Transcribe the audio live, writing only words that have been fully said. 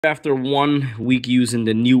After 1 week using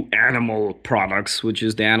the new animal products, which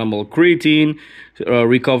is the Animal Creatine,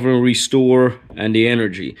 Recover and Restore, and the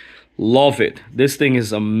Energy. Love it. This thing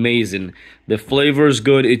is amazing. The flavor is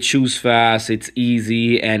good, it chews fast, it's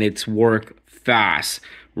easy, and it's work fast.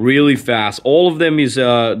 Really fast. All of them is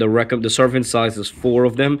the serving size is 4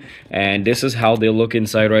 of them, and this is how they look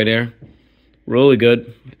inside right there. Really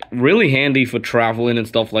good, really handy for traveling and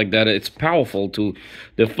stuff like that. It's powerful too.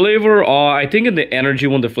 The flavor, I think in the energy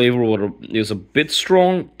one, the flavor is a bit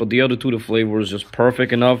strong, but the other two, the flavor is just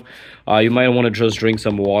perfect enough. You might want to just drink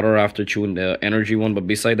some water after chewing the energy one, but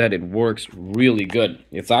beside that, it works really good.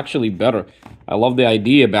 It's actually better. I love the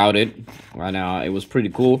idea about it, and it was pretty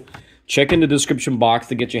cool. Check in the description box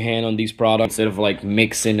to get your hand on these products instead of like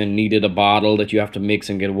mixing and needed a bottle that you have to mix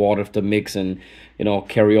and get water to mix and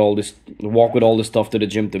carry all this, walk with all this stuff to the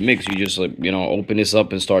gym to mix. You just open this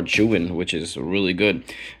up and start chewing, which is really good.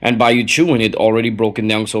 And by you chewing, it already broken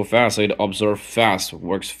down so fast, so it absorbs fast,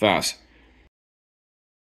 works fast.